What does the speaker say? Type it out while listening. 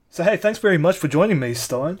So hey, thanks very much for joining me,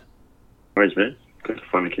 Stone. Alright, man. Good to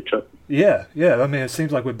finally catch up. Yeah. I mean, it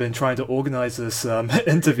seems like we've been trying to organize this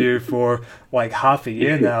interview for like half a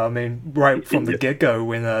year now. I mean, right from the Yeah. get-go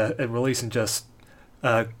when it released and just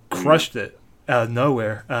Mm, crushed it out of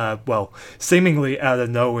nowhere. Well, seemingly out of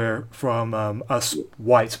nowhere from us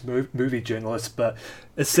white movie journalists, but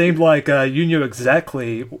it seemed like you knew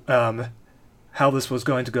exactly how this was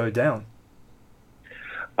going to go down.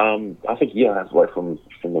 I think that's like from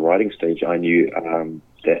the writing stage, I knew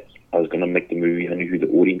that I was going to make the movie. I knew who the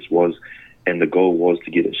audience was, and the goal was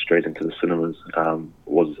to get it straight into the cinemas.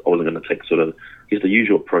 Was I wasn't going to take sort of just the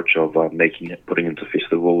usual approach of making it, putting it into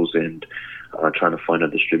festivals, and trying to find a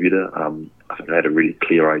distributor. I think I had a really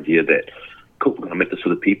clear idea that cool, we're going to make this for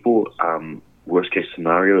the people. Worst case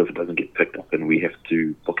scenario, if it doesn't get picked up and we have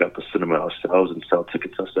to book out the cinema ourselves and sell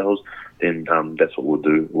tickets ourselves, then that's what we'll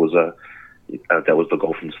do. That was the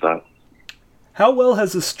goal from the start. How well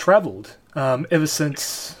has this travelled ever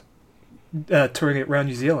since touring it around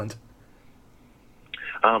New Zealand?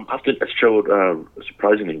 I think it's travelled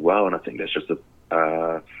surprisingly well, and I think that's just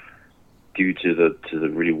due to the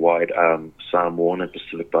really wide Samoan and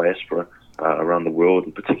Pacific diaspora around the world,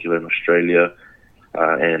 in particular in Australia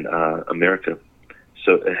and America.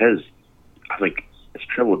 So it has, I think, it's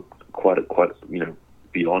travelled quite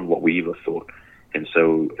beyond what we ever thought. And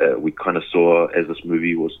so we kind of saw as this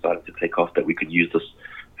movie was starting to take off that we could use this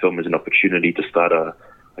film as an opportunity to start,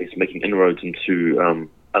 I guess, making inroads into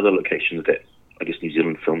other locations that I guess New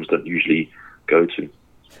Zealand films don't usually go to.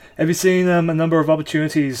 Have you seen a number of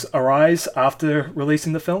opportunities arise after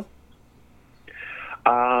releasing the film?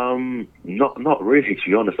 Not really, to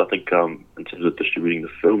be honest. I think in terms of distributing the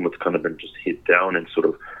film, it's kind of been just head down and sort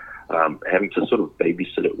of having to sort of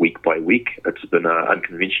babysit it week by week. It's been an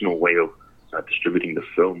unconventional way of distributing the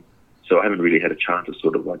film, so I haven't really had a chance to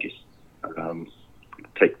sort of, I guess, um,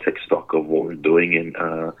 take stock of what we're doing and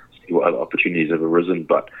see what other opportunities have arisen.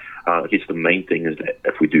 But I guess the main thing is that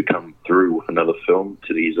if we do come through with another film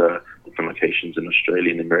to these different locations in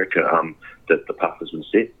Australia and America, that the path has been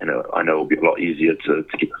set, and I know it'll be a lot easier to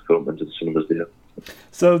get the film into the cinemas there.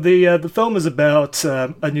 So the film is about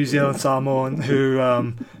a New Zealand Samoan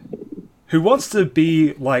who wants to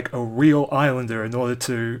be like a real islander in order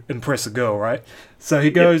to impress a girl, right? So Yep.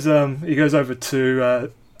 he goes over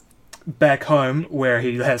to back home where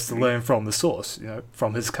he has to learn from the source,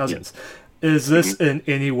 from his Yep. cousins. Is hmm this in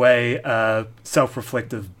any way a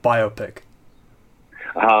self-reflective biopic?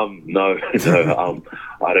 No, no.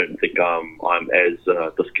 I don't think I'm as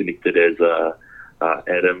disconnected as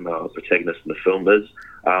Adam, protagonist in the film, is.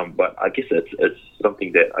 But I guess it's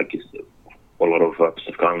something that I guess a lot of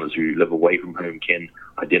Pacific Islanders who live away from home can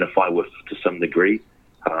identify with to some degree.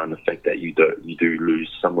 And the fact that you do lose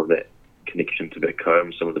some of that connection to back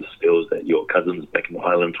home, some of the skills that your cousins back in the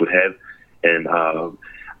islands would have, and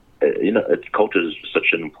its culture is such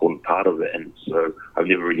an important part of it. And so I've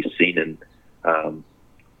never really seen in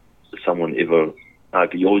someone ever.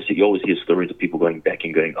 You always hear stories of people going back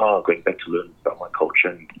and going back to learn about my culture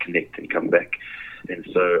and connect and come back. And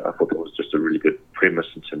so I thought that was just a really good premise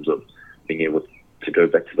in terms of being able to go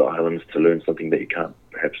back to the islands to learn something that you can't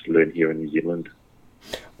perhaps learn here in New Zealand.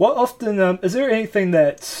 What often is there anything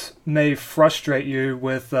that may frustrate you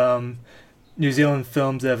with New Zealand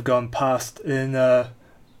films that have gone past in the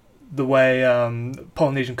way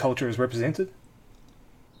Polynesian culture is represented?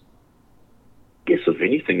 Guess if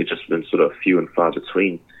anything, it's just been sort of few and far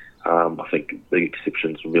between. I think big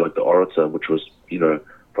exceptions would be like The Orator, which was,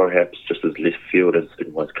 perhaps just as left field as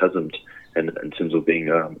Everyone's Cousins, and in terms of being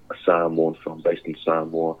a Samoan film based in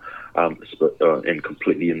Samoa, and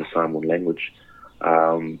completely in the Samoan language.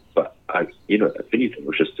 But if anything, it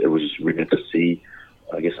was just really good to see,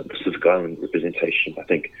 I guess, a Pacific Island representation. I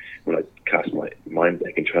think when I cast my mind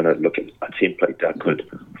back and trying to look at a template that I could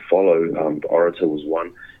follow, The Orator was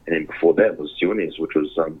one, and then before that was Siones, which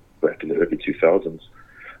was back in the early 2000s.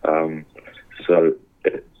 So,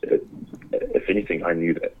 if anything, I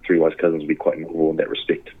knew that Three Wise Cousins would be quite novel in that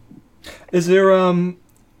respect. Is there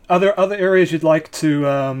are there other areas you'd like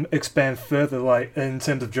to expand further, like in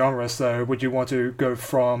terms of genre? So, would you want to go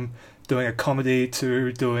from doing a comedy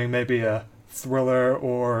to doing maybe a thriller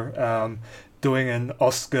or doing an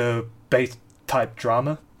Oscar bait type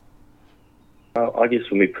drama? I guess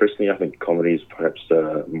for me personally, I think comedy is perhaps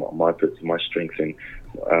my strength and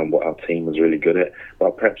what our team is really good at.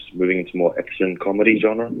 But perhaps moving into more action comedy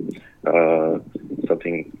genre,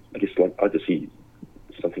 something I guess like I just see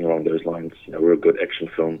something along those lines. We're a good action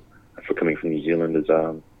film for coming from New Zealand is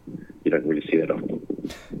you don't really see that often.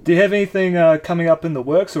 Do you have anything coming up in the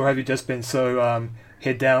works, or have you just been so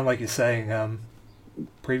head down, like you're saying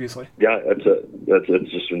previously? Yeah,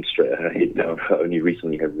 it's just been straight ahead down. Only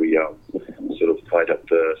recently have we sort of tied up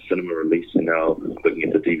the cinema release and now looking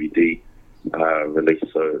at the DVD release.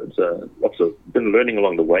 So it's been learning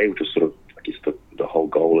along the way, which is sort of, I guess, the whole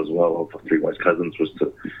goal as well of Three Wise Cousins was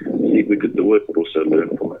to see if we could do it, but also learn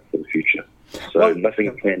from it for the future. So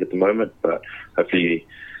nothing planned at the moment, but hopefully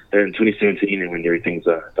in 2017, and when everything's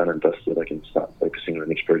done and dusted, I can start focusing on the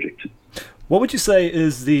next project. What would you say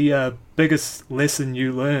is the biggest lesson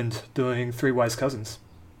you learned doing Three Wise Cousins?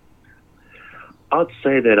 I'd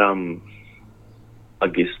say that I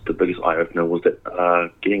guess the biggest eye-opener was that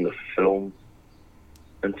getting the film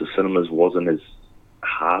into cinemas wasn't as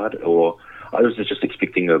hard, or I was just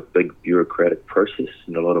expecting a big bureaucratic process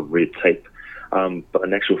and a lot of red tape. But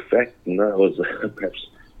in actual fact, no, it was perhaps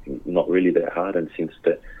not really that hard in the sense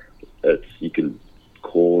that you can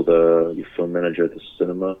call your film manager at the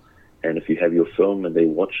cinema, and if you have your film and they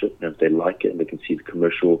watch it, and if they like it and they can see the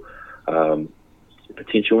commercial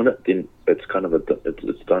potential in it, then it's kind of it's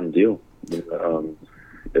a done deal.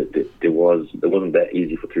 It wasn't that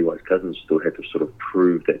easy for Three Wise Cousins. Still had to sort of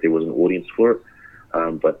prove that there was an audience for it.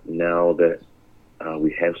 But now that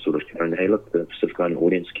we have sort of shown, hey, look, the Pacific Island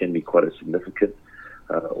audience can be quite a significant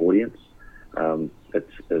audience.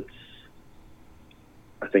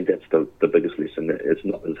 I think that's the biggest lesson. It's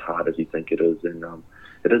not as hard as you think it is, and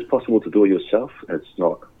it is possible to do it yourself. It's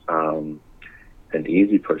not an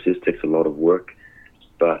easy process. It takes a lot of work,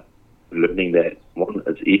 but learning that, one,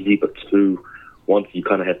 it's easy, but two, once you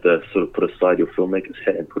kind of have to sort of put aside your filmmaker's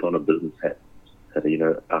hat and put on a business hat.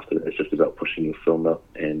 After that, it's just about pushing your film up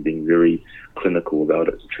and being very clinical about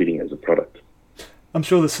it, treating it as a product. I'm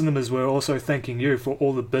sure the cinemas were also thanking you for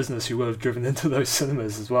all the business you would have driven into those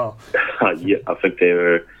cinemas as well. Yeah, I think they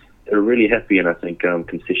were really happy, and I think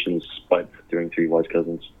concessions spiked during Three Wise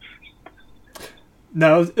Cousins.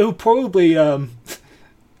 Now, it'll probably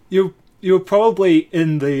you're probably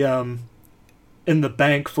in the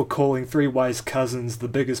bank for calling Three Wise Cousins the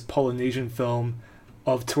biggest Polynesian film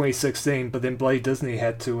of 2016, but then Blade Disney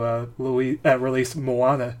had to release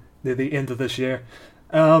Moana near the end of this year.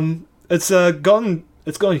 It's gotten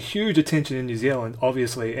huge attention in New Zealand,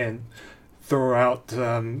 obviously, and throughout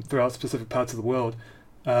specific parts of the world,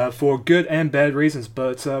 for good and bad reasons.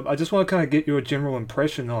 But I just want to kind of get your general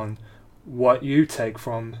impression on what you take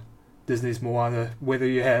from Disney's Moana, whether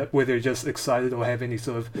you're just excited or have any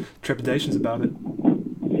sort of trepidations about it.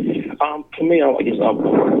 For me, I guess I'm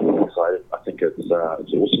excited. I think it's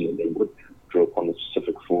awesome that they would draw upon the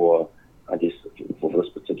Pacific for this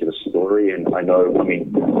particular story. And I know,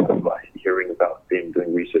 hearing about them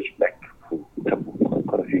doing research back for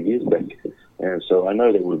quite a few years back, and so I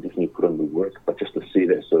know they would definitely put in the work. But just to see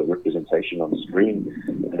that sort of representation on the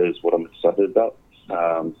screen is what I'm excited about.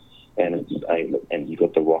 And you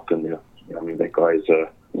got The Rock in there. That guy's a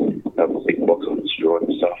big box office draw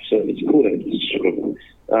and stuff. So it's cool that it's sort of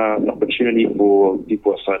an opportunity for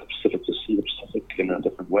people outside the Pacific to see the Pacific in a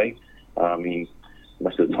different way.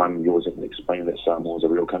 Most of the time you always have to explain that Samoa is a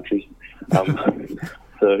real country. But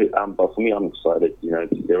for me, I'm excited.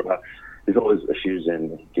 There's always issues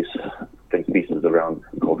and pieces around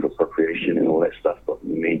cultural appropriation and all that stuff. But for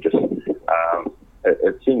me, just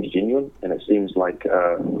it seems genuine, and it seems like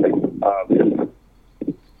a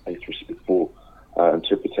respectful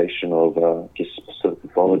interpretation of Pacific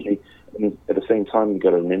mythology. And at the same time, you've got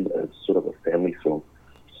to remember it's sort of a family film.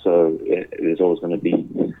 So there's always going to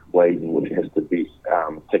be ways in which it has to be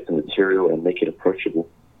take the material and make it approachable.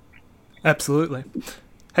 Absolutely.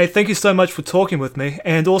 Hey, thank you so much for talking with me.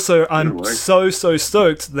 And also, I'm so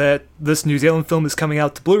stoked that this New Zealand film is coming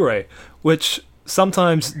out to Blu-ray, which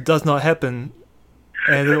sometimes does not happen,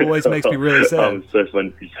 and it always makes me really sad. It's so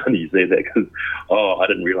funny you say that, because I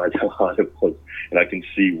didn't realize how hard it was, and I can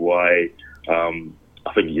see why.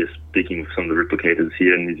 I think you're speaking with some of the replicators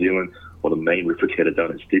here in New Zealand, or the main replicator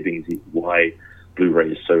down at Stebbings, why Blu-ray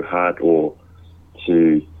is so hard or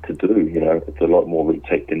to do. It's a lot more red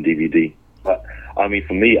tape than DVD. But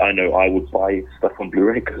for me, I know I would buy stuff on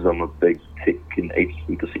Blu-ray because I'm a big tech in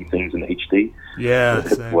HD to see things in HD. Yeah,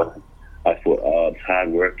 so that's what I thought. It's hard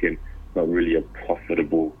work and not really a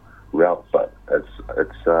profitable route, but it's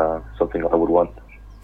something I would want.